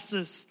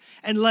trespasses,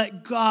 and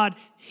let God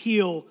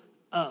heal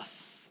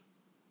us.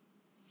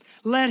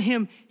 Let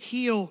him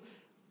heal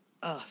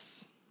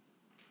us.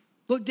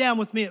 Look down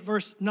with me at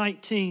verse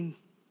 19.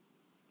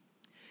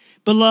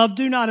 Beloved,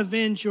 do not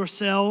avenge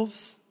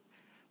yourselves,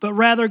 but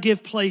rather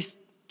give place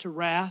to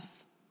wrath.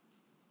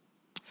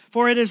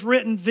 For it is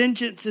written,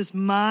 vengeance is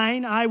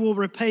mine, I will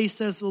repay,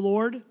 says the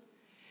Lord.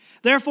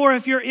 Therefore,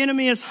 if your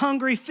enemy is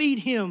hungry, feed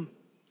him.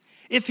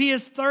 If he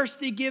is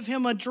thirsty, give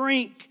him a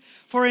drink.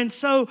 For in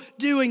so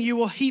doing, you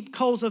will heap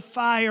coals of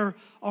fire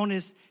on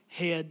his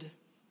head.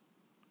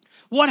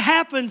 What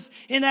happens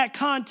in that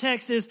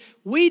context is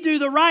we do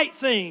the right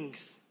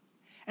things,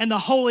 and the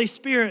Holy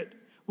Spirit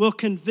will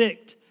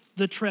convict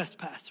the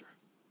trespasser.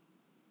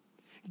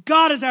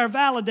 God is our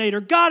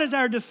validator. God is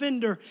our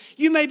defender.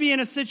 You may be in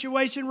a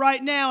situation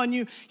right now and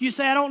you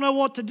say, I don't know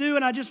what to do,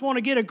 and I just want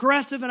to get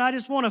aggressive, and I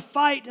just want to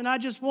fight, and I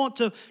just want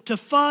to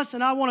fuss,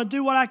 and I want to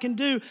do what I can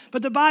do.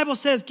 But the Bible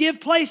says,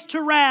 give place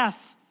to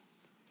wrath.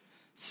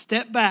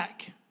 Step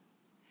back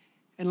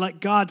and let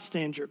God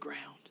stand your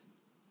ground.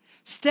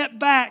 Step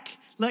back,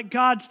 let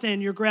God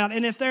stand your ground.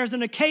 And if there's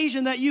an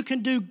occasion that you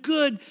can do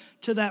good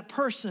to that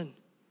person,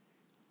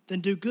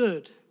 then do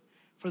good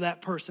for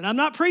that person. I'm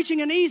not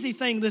preaching an easy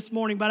thing this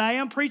morning, but I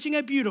am preaching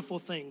a beautiful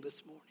thing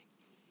this morning.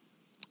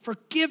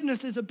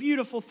 Forgiveness is a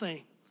beautiful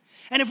thing.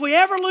 And if we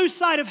ever lose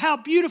sight of how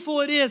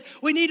beautiful it is,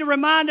 we need to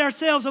remind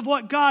ourselves of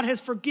what God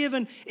has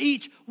forgiven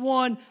each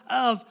one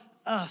of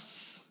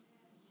us.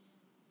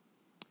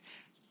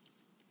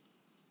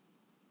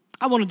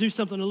 I want to do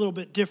something a little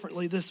bit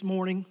differently this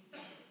morning.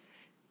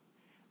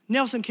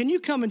 Nelson, can you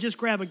come and just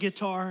grab a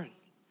guitar?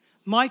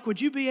 Mike,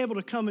 would you be able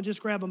to come and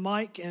just grab a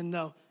mic, and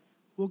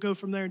we'll go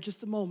from there in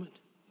just a moment.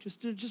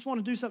 Just want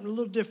to do something a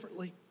little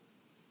differently.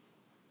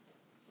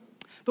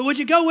 But would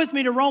you go with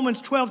me to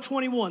Romans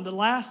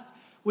 12:21?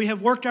 We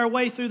have worked our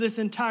way through this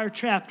entire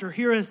chapter.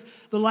 Here is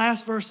the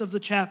last verse of the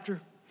chapter.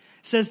 It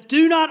says,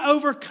 do not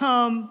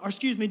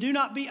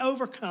be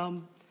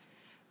overcome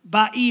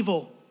by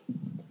evil,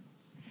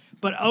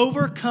 but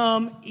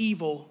overcome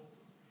evil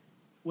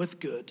with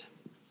good.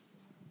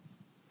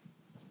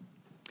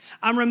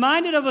 I'm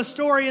reminded of a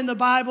story in the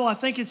Bible, I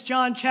think it's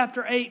John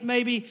chapter 8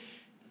 maybe,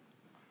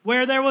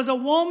 where there was a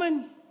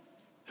woman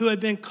who had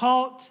been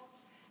caught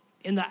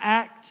in the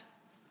act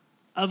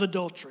of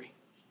adultery.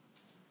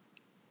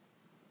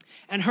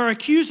 And her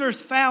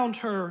accusers found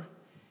her,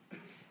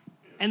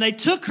 and they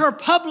took her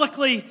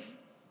publicly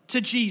to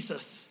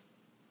Jesus.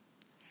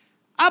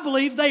 I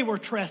believe they were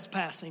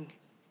trespassing.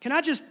 Can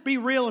I just be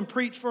real and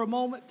preach for a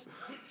moment?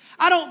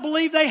 I don't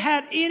believe they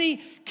had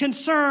any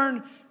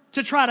concern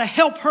to try to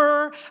help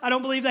her. I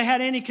don't believe they had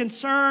any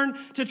concern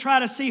to try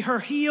to see her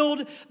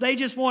healed. They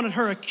just wanted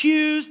her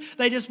accused.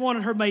 They just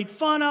wanted her made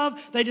fun of.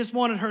 They just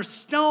wanted her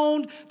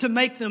stoned to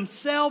make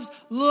themselves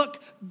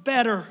look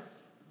better.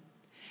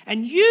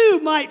 And you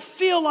might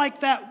feel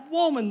like that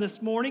woman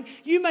this morning.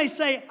 You may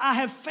say, I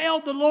have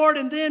failed the Lord,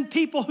 and then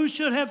people who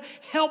should have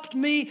helped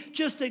me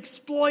just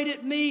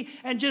exploited me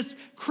and just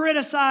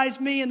criticized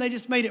me, and they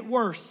just made it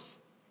worse.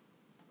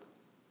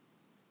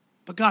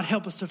 But God,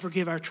 help us to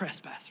forgive our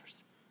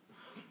trespassers.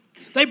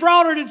 They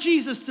brought her to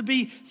Jesus to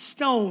be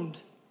stoned.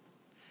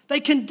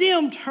 They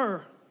condemned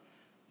her,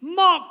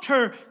 mocked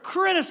her,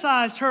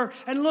 criticized her,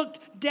 and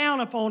looked down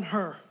upon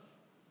her.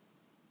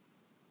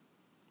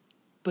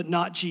 But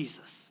not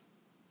Jesus.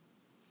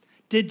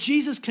 Did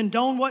Jesus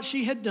condone what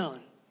she had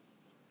done?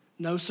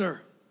 No,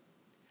 sir.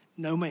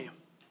 No, ma'am.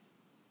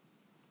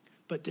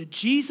 But did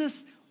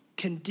Jesus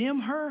condemn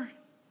her?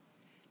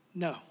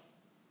 No.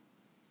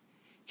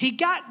 He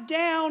got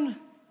down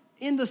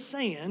in the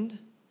sand,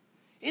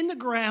 in the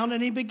ground,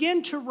 and he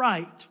began to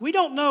write. We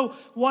don't know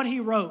what he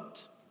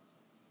wrote.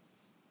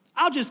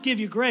 I'll just give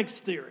you Greg's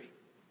theory.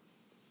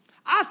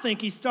 I think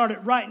he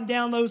started writing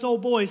down those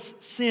old boys'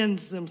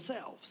 sins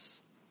themselves.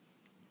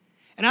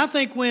 And I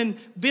think when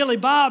Billy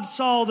Bob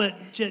saw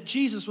that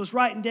Jesus was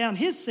writing down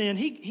his sin,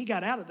 he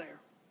got out of there.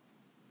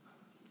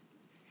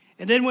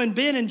 And then when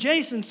Ben and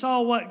Jason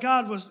saw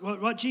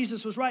what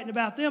Jesus was writing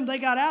about them, they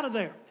got out of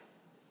there.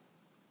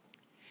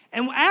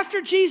 And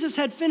after Jesus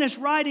had finished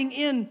writing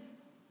in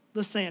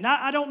the sand,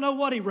 I don't know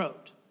what he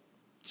wrote.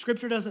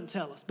 Scripture doesn't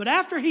tell us. But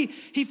after he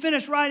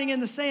finished writing in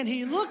the sand,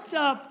 he looked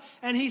up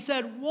and he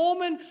said,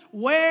 "Woman,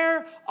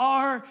 where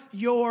are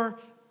your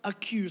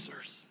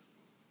accusers?"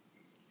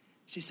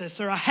 She says,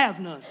 "Sir, I have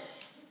none."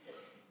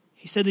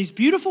 He said these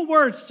beautiful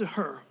words to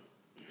her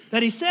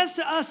that he says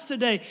to us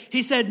today.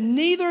 He said,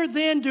 "Neither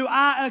then do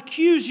I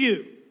accuse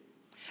you,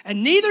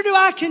 and neither do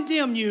I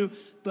condemn you,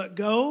 but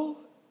go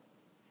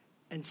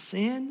and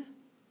sin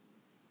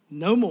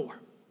no more."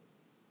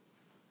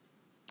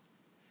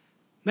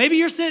 Maybe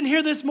you're sitting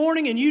here this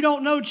morning and you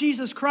don't know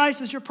Jesus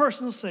Christ as your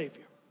personal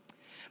Savior.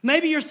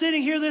 Maybe you're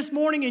sitting here this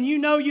morning and you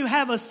know you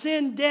have a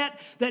sin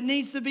debt that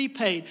needs to be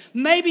paid.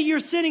 Maybe you're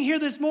sitting here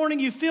this morning,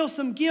 you feel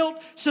some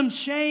guilt, some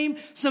shame,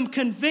 some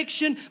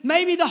conviction.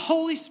 Maybe the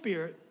Holy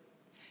Spirit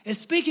is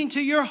speaking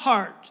to your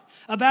heart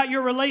about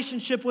your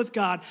relationship with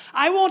God.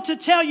 I want to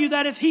tell you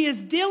that if He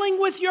is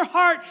dealing with your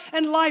heart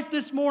and life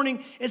this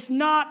morning, it's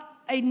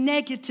not a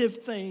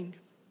negative thing.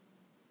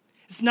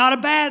 It's not a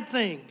bad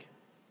thing.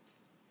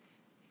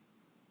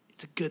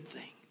 It's a good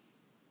thing.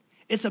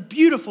 It's a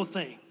beautiful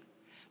thing.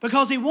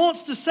 Because He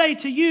wants to say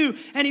to you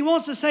and He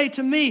wants to say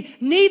to me,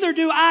 neither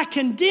do I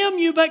condemn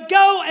you, but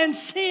go and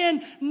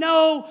sin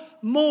no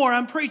more.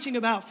 I'm preaching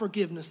about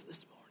forgiveness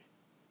this morning.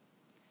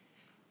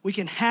 We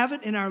can have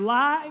it in our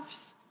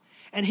lives,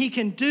 and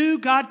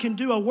God can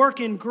do a work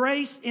in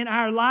grace in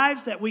our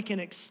lives that we can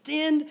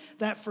extend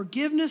that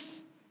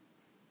forgiveness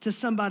to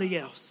somebody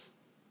else.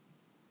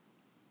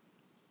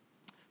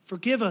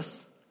 Forgive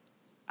us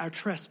our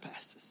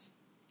trespasses,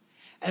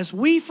 as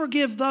we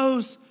forgive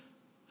those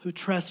who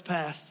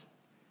trespass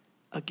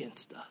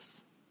against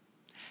us.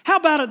 How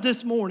about it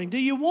this morning? Do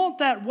you want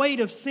that weight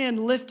of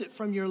sin lifted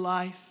from your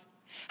life?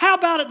 How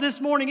about it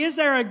this morning? Is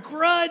there a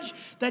grudge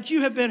that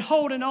you have been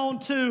holding on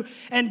to,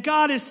 and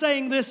God is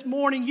saying this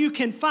morning you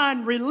can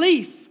find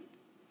relief?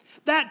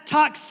 That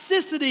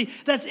toxicity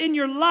that's in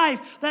your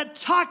life, that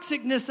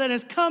toxicness that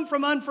has come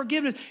from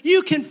unforgiveness,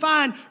 you can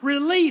find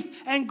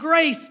relief and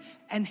grace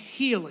and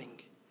healing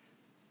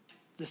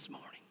this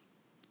morning.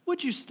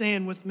 Would you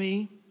stand with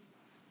me?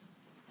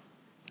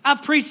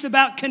 I've preached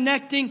about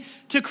connecting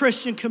to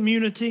Christian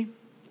community.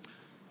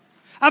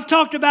 I've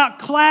talked about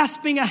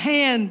clasping a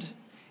hand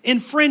in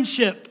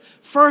friendship.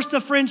 First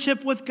a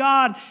friendship with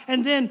God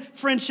and then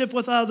friendship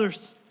with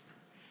others.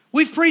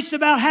 We've preached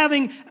about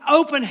having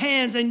open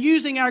hands and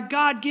using our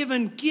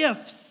God-given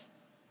gifts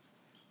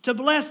to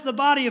bless the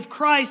body of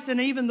Christ and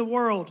even the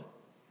world.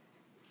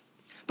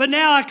 But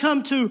now I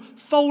come to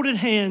folded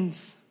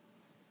hands.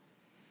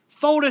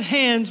 Folded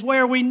hands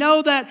where we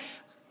know that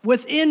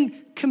within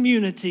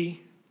community,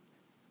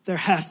 there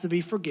has to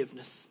be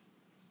forgiveness.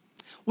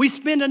 We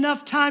spend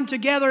enough time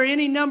together,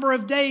 any number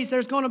of days,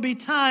 there's going to be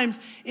times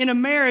in a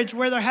marriage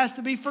where there has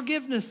to be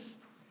forgiveness.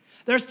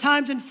 There's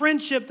times in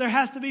friendship there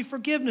has to be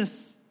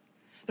forgiveness.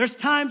 There's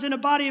times in a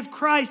body of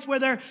Christ where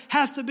there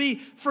has to be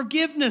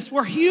forgiveness.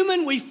 We're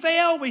human, we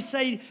fail, we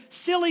say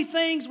silly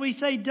things, we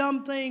say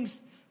dumb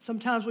things.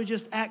 Sometimes we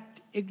just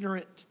act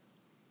ignorant.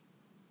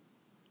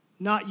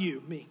 Not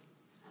you, me.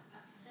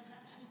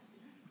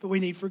 But we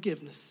need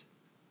forgiveness.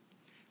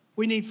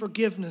 We need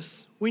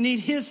forgiveness. We need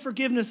His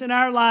forgiveness in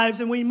our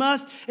lives, and we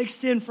must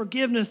extend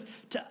forgiveness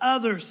to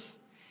others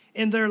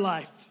in their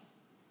life.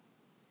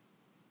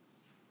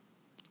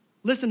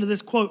 Listen to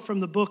this quote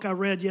from the book I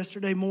read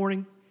yesterday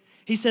morning.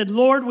 He said,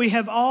 "Lord, we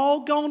have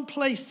all gone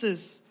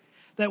places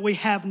that we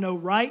have no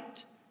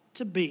right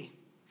to be.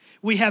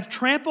 We have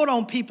trampled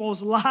on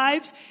people's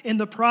lives in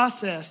the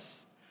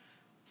process.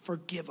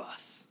 Forgive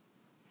us.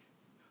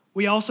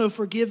 We also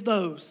forgive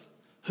those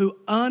who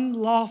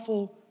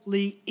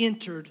unlawfully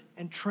entered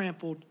and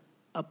trampled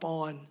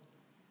upon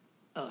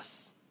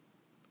us."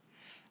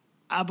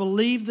 I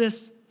believe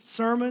this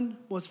sermon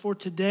was for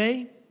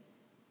today.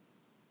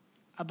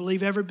 I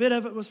believe every bit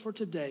of it was for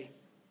today.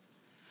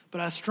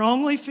 But I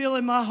strongly feel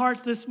in my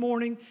heart this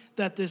morning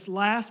that this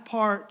last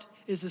part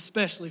is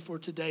especially for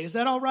today. Is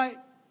that all right?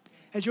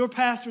 As your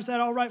pastor, is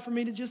that all right for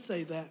me to just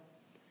say that?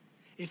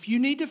 If you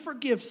need to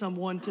forgive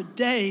someone,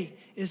 today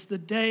is the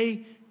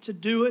day to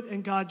do it,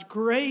 and God's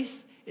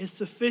grace is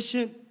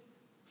sufficient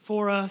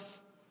for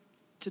us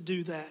to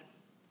do that.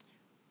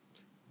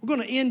 We're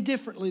going to end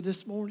differently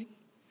this morning.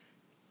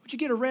 Would you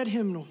get a red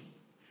hymnal?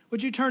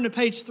 Would you turn to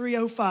page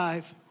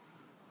 305?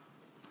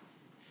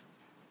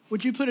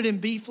 Would you put it in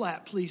B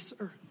flat, please,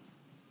 sir?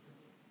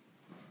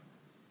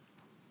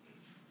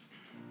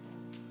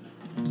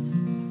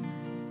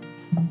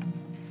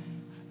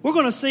 We're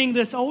going to sing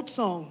this old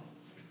song.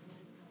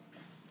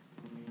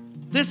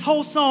 This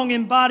whole song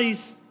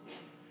embodies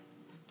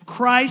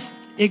Christ's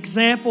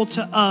example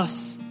to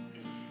us.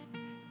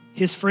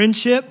 His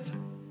friendship,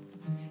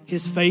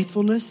 His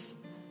faithfulness,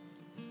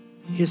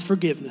 His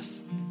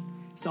forgiveness.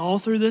 It's all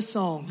through this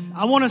song.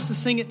 I want us to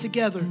sing it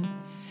together.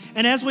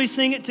 And as we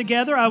sing it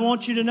together, I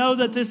want you to know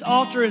that this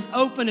altar is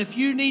open. If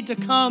you need to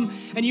come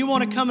and you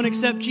want to come and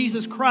accept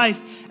Jesus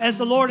Christ as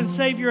the Lord and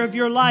Savior of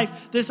your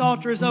life, this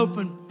altar is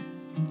open.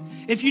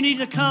 If you need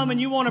to come and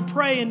you want to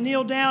pray and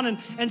kneel down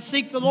and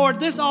seek the Lord,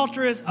 this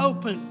altar is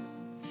open.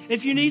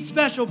 If you need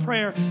special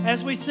prayer,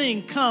 as we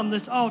sing, come,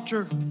 this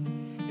altar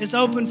is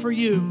open for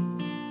you.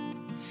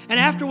 And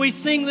after we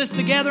sing this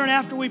together and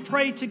after we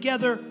pray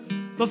together,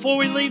 before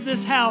we leave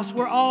this house,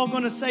 we're all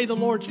going to say the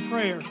Lord's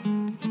Prayer.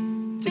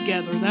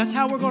 together. And that's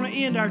how we're going to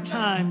end our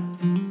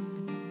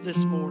time this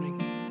morning.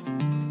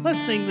 Let's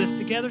sing this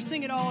together.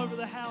 Sing it all over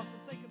the house.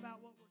 And think